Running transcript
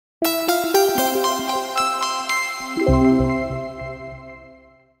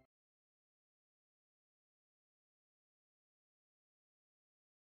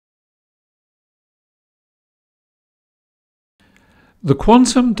The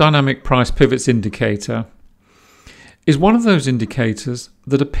quantum dynamic price pivots indicator is one of those indicators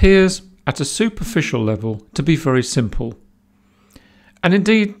that appears at a superficial level to be very simple. And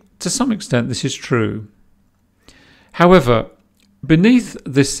indeed, to some extent, this is true. However, beneath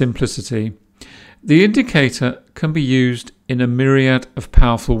this simplicity, the indicator can be used in a myriad of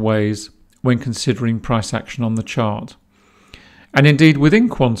powerful ways when considering price action on the chart. And indeed, within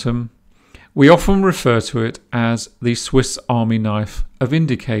quantum, we often refer to it as the Swiss Army knife of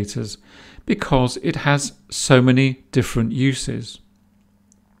indicators because it has so many different uses.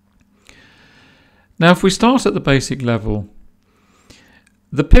 Now, if we start at the basic level,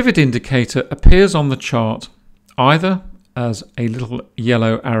 the pivot indicator appears on the chart either as a little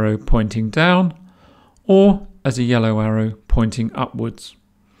yellow arrow pointing down or as a yellow arrow pointing upwards.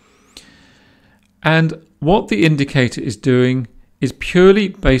 And what the indicator is doing is purely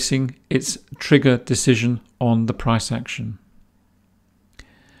basing its trigger decision on the price action.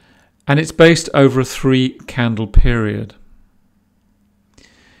 And it's based over a 3-candle period.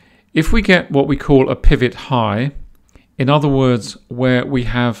 If we get what we call a pivot high, in other words, where we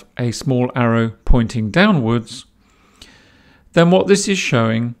have a small arrow pointing downwards, then what this is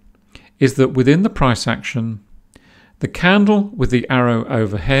showing is that within the price action, the candle with the arrow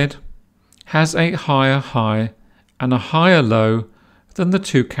overhead has a higher high and a higher low than the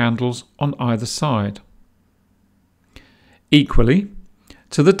 2 candles on either side. Equally,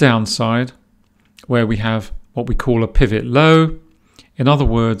 to the downside, where we have what we call a pivot low, in other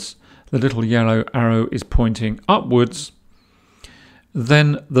words, the little yellow arrow is pointing upwards,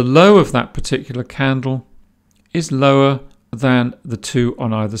 then the low of that particular candle is lower than the 2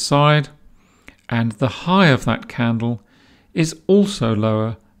 on either side, and the high of that candle is also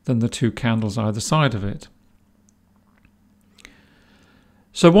lower than the 2 candles either side of it.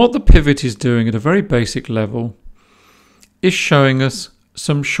 So what the pivot is doing at a very basic level is showing us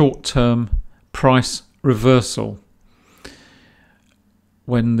some short-term price reversal.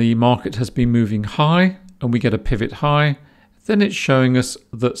 When the market has been moving high and we get a pivot high, then it's showing us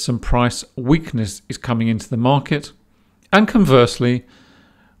that some price weakness is coming into the market. And conversely,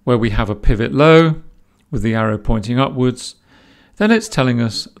 where we have a pivot low with the arrow pointing upwards, then it's telling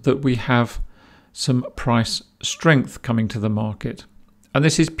us that we have some price strength coming to the market. And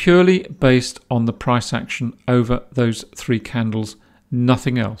this is purely based on the price action over those 3 candles,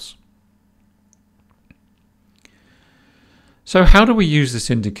 nothing else. So how do we use this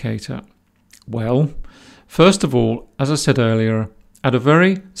indicator? Well, first of all, as I said earlier, at a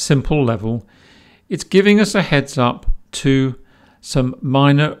very simple level, it's giving us a heads up to some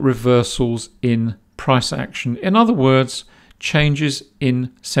minor reversals in price action. In other words, changes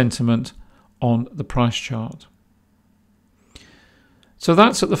in sentiment on the price chart. So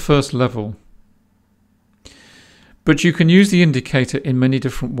that's at the first level. But you can use the indicator in many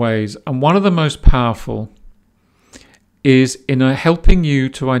different ways, and one of the most powerful is in helping you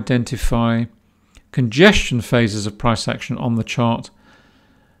to identify congestion phases of price action on the chart,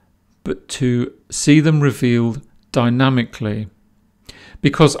 but to see them revealed dynamically.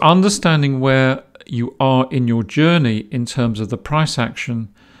 Because understanding where you are in your journey in terms of the price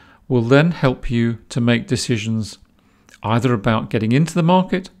action will then help you to make decisions either about getting into the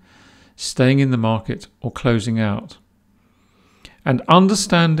market, staying in the market, or closing out. And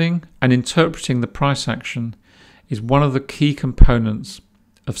understanding and interpreting the price action is one of the key components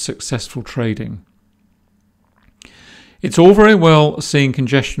of successful trading. It's all very well seeing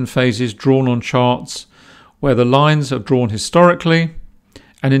congestion phases drawn on charts where the lines are drawn historically,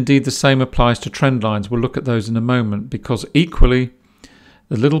 and indeed the same applies to trend lines. We'll look at those in a moment, because equally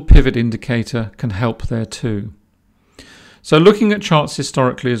the little pivot indicator can help there too. So looking at charts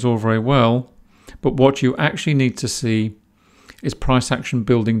historically is all very well, but what you actually need to see is price action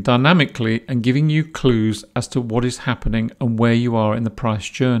building dynamically and giving you clues as to what is happening and where you are in the price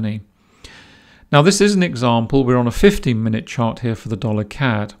journey. Now this is an example. We're on a 15-minute chart here for the dollar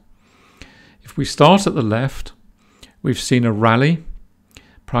CAD. If we start at the left, we've seen a rally,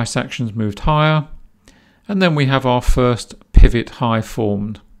 price action's moved higher, and then we have our first pivot high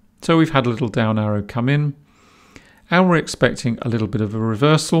formed. So we've had a little down arrow come in, and we're expecting a little bit of a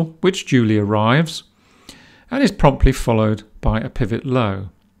reversal, which duly arrives and is promptly followed by a pivot low.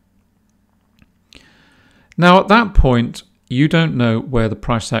 Now at that point, you don't know where the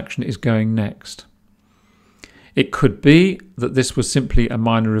price action is going next. It could be that this was simply a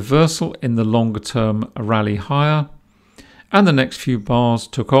minor reversal in the longer term rally higher, and the next few bars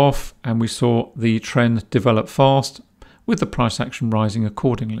took off and we saw the trend develop fast with the price action rising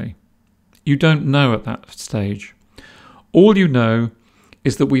accordingly. You don't know at that stage. All you know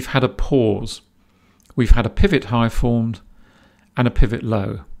is that we've had a pause. We've had a pivot high formed, and a pivot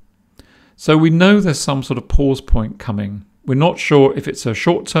low. So we know there's some sort of pause point coming. We're not sure if it's a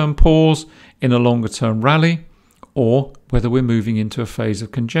short-term pause in a longer-term rally or whether we're moving into a phase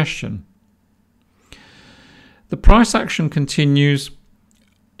of congestion. The price action continues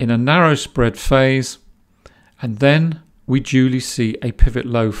in a narrow spread phase, and then we duly see a pivot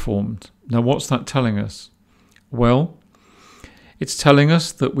low formed. Now, what's that telling us? Well, it's telling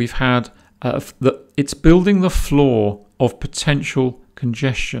us that we've had that it's building the floor of potential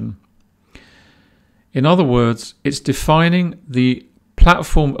congestion. In other words, it's defining the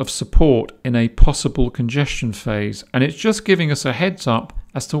platform of support in a possible congestion phase, and it's just giving us a heads up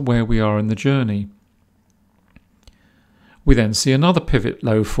as to where we are in the journey. We then see another pivot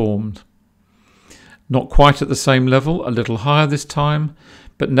low formed. Not quite at the same level, a little higher this time,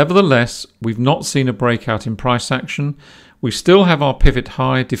 but nevertheless, we've not seen a breakout in price action. We still have our pivot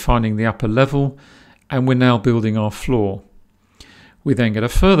high defining the upper level, and we're now building our floor. We then get a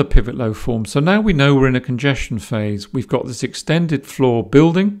further pivot low form. So now we know we're in a congestion phase. We've got this extended floor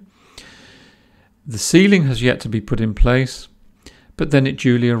building. The ceiling has yet to be put in place, but then it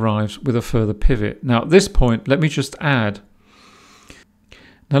duly arrives with a further pivot. Now at this point, let me just say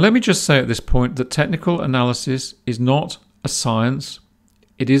at this point that technical analysis is not a science.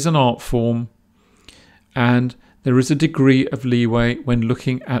 It is an art form, and there is a degree of leeway when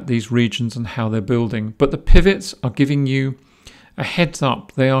looking at these regions and how they're building. But the pivots are giving you a heads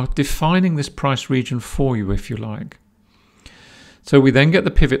up. They are defining this price region for you, if you like. So we then get the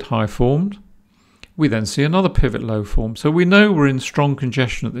pivot high formed. We then see another pivot low form. So we know we're in strong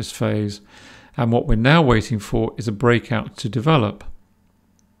congestion at this phase, and what we're now waiting for is a breakout to develop.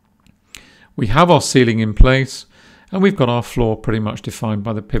 We have our ceiling in place, and we've got our floor pretty much defined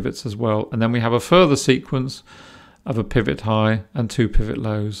by the pivots as well. And then we have a further sequence of a pivot high and two pivot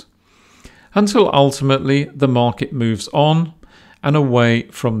lows, until ultimately the market moves on and away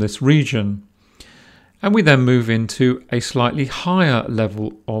from this region. And we then move into a slightly higher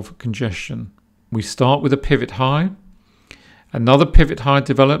level of congestion. We start with a pivot high, another pivot high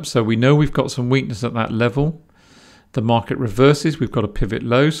develops, so we know we've got some weakness at that level. The market reverses, we've got a pivot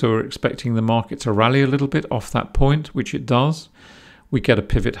low, so we're expecting the market to rally a little bit off that point, which it does. We get a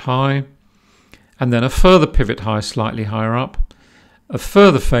pivot high, and then a further pivot high slightly higher up, a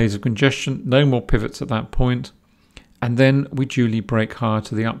further phase of congestion, no more pivots at that point, and then we duly break higher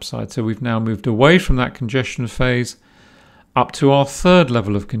to the upside. So we've now moved away from that congestion phase up to our third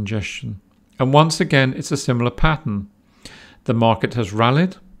level of congestion. And once again, it's a similar pattern. The market has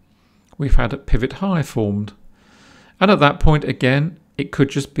rallied, we've had a pivot high formed. And at that point, again, it could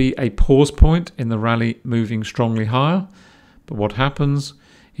just be a pause point in the rally moving strongly higher. But what happens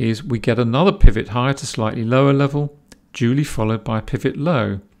is we get another pivot high at a slightly lower level, duly followed by a pivot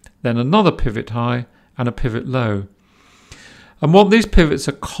low, then another pivot high and a pivot low. And what these pivots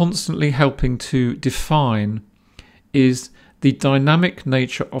are constantly helping to define is the dynamic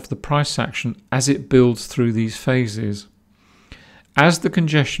nature of the price action as it builds through these phases. As the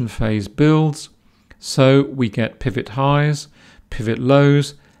congestion phase builds, so we get pivot highs, pivot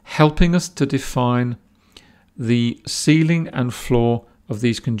lows, helping us to define the ceiling and floor of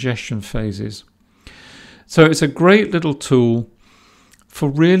these congestion phases. So it's a great little tool for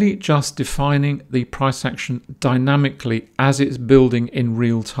really just defining the price action dynamically as it's building in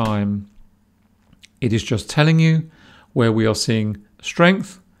real time. It is just telling you where we are seeing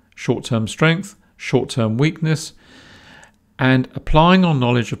strength, short-term weakness, and applying our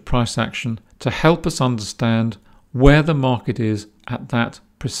knowledge of price action to help us understand where the market is at that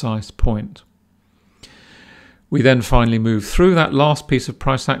precise point. We then finally move through that last piece of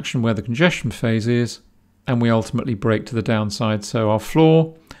price action where the congestion phase is, and we ultimately break to the downside. So our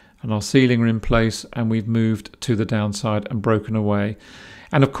floor and our ceiling are in place, and we've moved to the downside and broken away.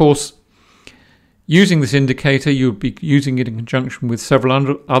 And of course, using this indicator, you'll be using it in conjunction with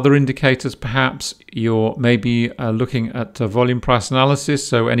several other indicators. Perhaps you're maybe looking at volume price analysis.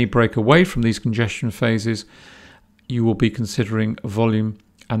 So any break away from these congestion phases, you will be considering volume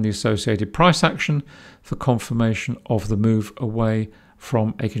and the associated price action for confirmation of the move away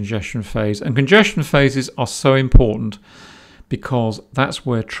from a congestion phase. And congestion phases are so important because that's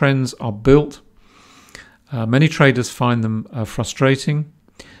where trends are built. Many traders find them frustrating,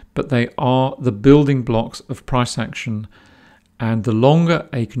 but they are the building blocks of price action. And the longer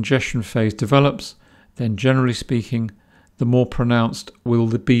a congestion phase develops, then generally speaking, the more pronounced will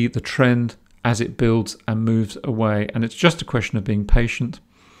be the trend as it builds and moves away. And it's just a question of being patient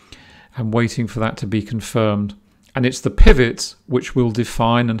and waiting for that to be confirmed. And it's the pivots which will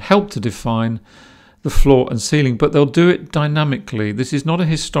define and help to define the floor and ceiling, but they'll do it dynamically. This is not a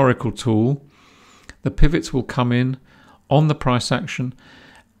historical tool. The pivots will come in on the price action,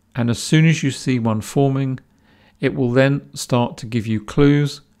 and as soon as you see one forming, it will then start to give you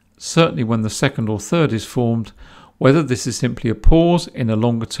clues, certainly when the second or third is formed, whether this is simply a pause in a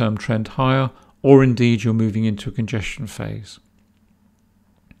longer term trend higher, or indeed you're moving into a congestion phase.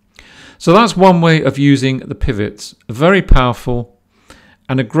 So that's one way of using the pivots, very powerful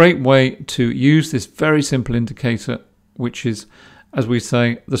and a great way to use this very simple indicator, which is, as we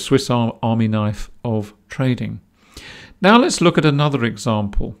say, the Swiss Army knife of trading. Now let's look at another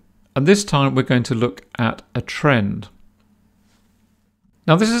example, and this time we're going to look at a trend.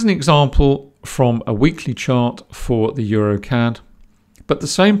 Now this is an example from a weekly chart for the EuroCAD, but the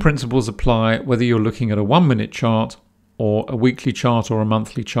same principles apply whether you're looking at a 1 minute chart or a weekly chart or a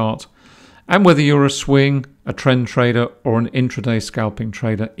monthly chart, and whether you're a swing, a trend trader or an intraday scalping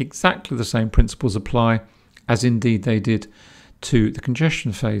trader. Exactly the same principles apply, as indeed they did to the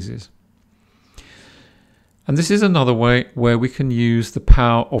congestion phases. And this is another way where we can use the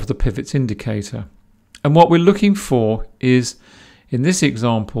power of the pivots indicator. And what we're looking for is, in this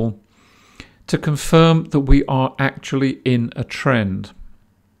example, to confirm that we are actually in a trend.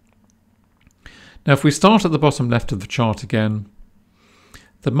 Now if we start at the bottom left of the chart again,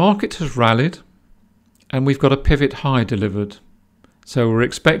 the market has rallied and we've got a pivot high delivered. So we're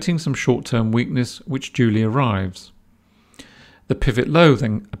expecting some short-term weakness which duly arrives. The pivot low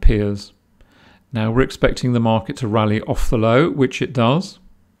then appears. Now we're expecting the market to rally off the low, which it does,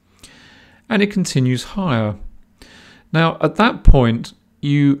 and it continues higher. Now at that point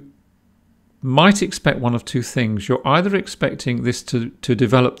you might expect one of two things. You're either expecting this to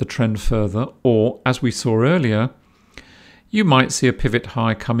develop the trend further, or, as we saw earlier, you might see a pivot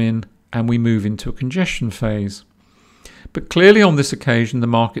high come in and we move into a congestion phase. But clearly on this occasion the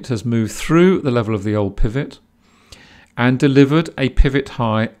market has moved through the level of the old pivot and delivered a pivot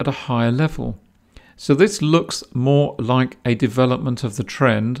high at a higher level. So this looks more like a development of the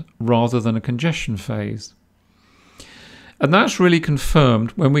trend rather than a congestion phase. And that's really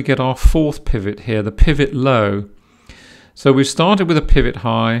confirmed when we get our fourth pivot here, the pivot low. So we started with a pivot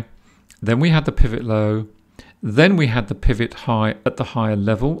high, then we had the pivot low, then we had the pivot high at the higher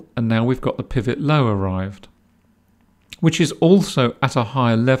level, and now we've got the pivot low arrived, which is also at a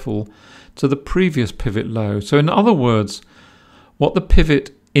higher level to the previous pivot low. So in other words, what the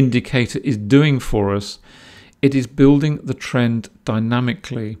pivot indicator is doing for us, it is building the trend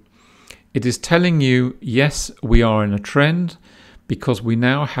dynamically. It is telling you, yes, we are in a trend because we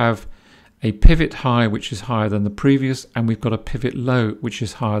now have a pivot high which is higher than the previous, and we've got a pivot low which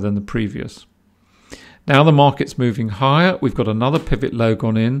is higher than the previous. Now the market's moving higher. We've got another pivot low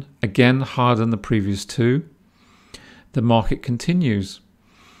gone in, again higher than the previous two. The market continues.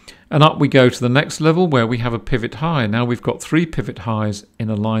 And up we go to the next level where we have a pivot high. Now we've got 3 pivot highs in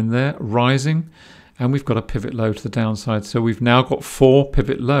a line there, rising, and we've got a pivot low to the downside. So we've now got 4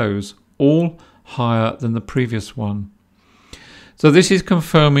 pivot lows, all higher than the previous one. So this is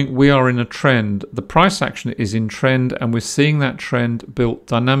confirming we are in a trend. The price action is in trend, and we're seeing that trend built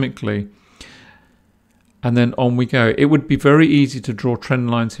dynamically. And then on we go. It would be very easy to draw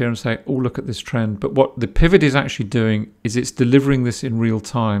trend lines here and say, oh, look at this trend. But what the pivot is actually doing is it's delivering this in real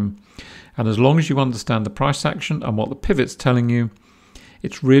time. And as long as you understand the price action and what the pivot's telling you,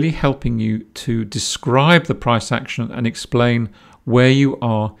 it's really helping you to describe the price action and explain where you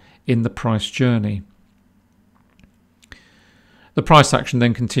are in the price journey. The price action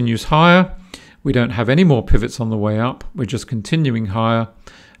then continues higher. We don't have any more pivots on the way up. We're just continuing higher.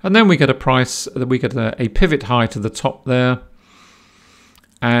 And then we get a pivot high to the top there,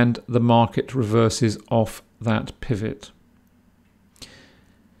 and the market reverses off that pivot.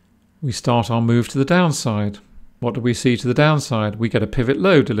 We start our move to the downside. What do we see to the downside? We get a pivot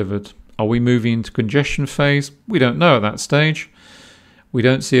low delivered. Are we moving into congestion phase? We don't know at that stage. We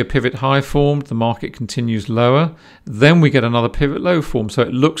don't see a pivot high formed. The market continues lower. Then we get another pivot low formed. So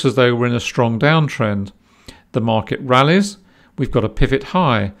it looks as though we're in a strong downtrend. The market rallies. We've got a pivot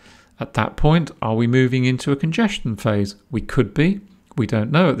high. At that point, are we moving into a congestion phase? We could be. We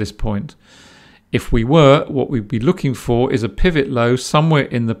don't know at this point. If we were, what we'd be looking for is a pivot low somewhere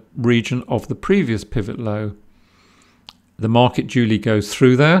in the region of the previous pivot low. The market duly goes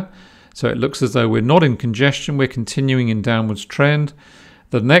through there. So it looks as though we're not in congestion. We're continuing in downwards trend.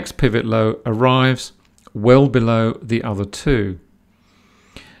 The next pivot low arrives well below the other two.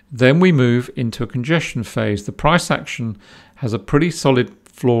 Then we move into a congestion phase. The price action has a pretty solid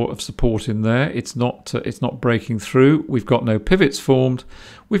floor of support in there. It's not breaking through. We've got no pivots formed.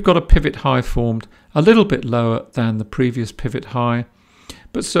 We've got a pivot high formed a little bit lower than the previous pivot high,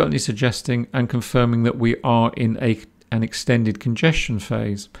 but certainly suggesting and confirming that we are in an extended congestion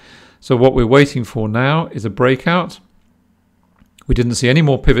phase. So what we're waiting for now is a breakout We didn't see any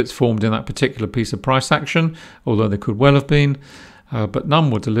more pivots formed in that particular piece of price action, although there could well have been, but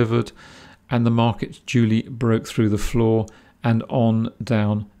none were delivered, and the market duly broke through the floor and on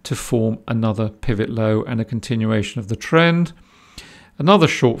down to form another pivot low and a continuation of the trend. Another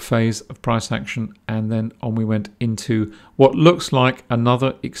short phase of price action, and then on we went into what looks like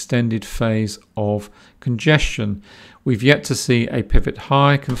another extended phase of congestion. We've yet to see a pivot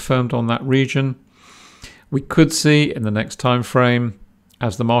high confirmed on that region. We could see in the next time frame,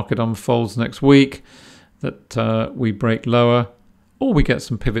 as the market unfolds next week, that we break lower, or we get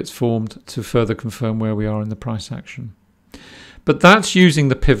some pivots formed to further confirm where we are in the price action. But that's using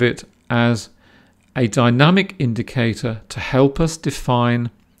the pivot as a dynamic indicator to help us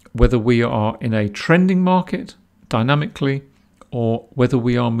define whether we are in a trending market dynamically or whether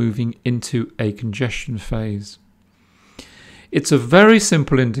we are moving into a congestion phase. It's a very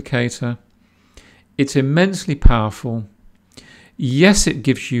simple indicator. It's immensely powerful. Yes, it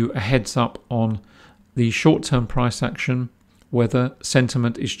gives you a heads up on the short-term price action, whether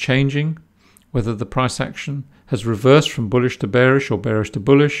sentiment is changing, whether the price action has reversed from bullish to bearish or bearish to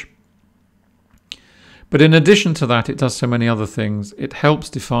bullish. But in addition to that, it does so many other things. It helps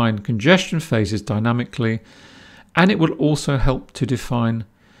define congestion phases dynamically, and it will also help to define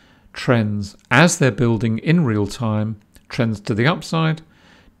trends as they're building in real time, trends to the upside,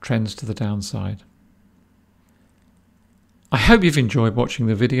 trends to the downside. I hope you've enjoyed watching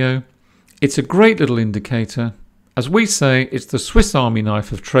the video. It's a great little indicator. As we say, it's the Swiss Army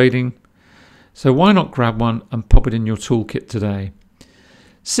knife of trading. So why not grab one and pop it in your toolkit today?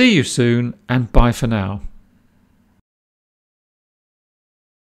 See you soon, and bye for now.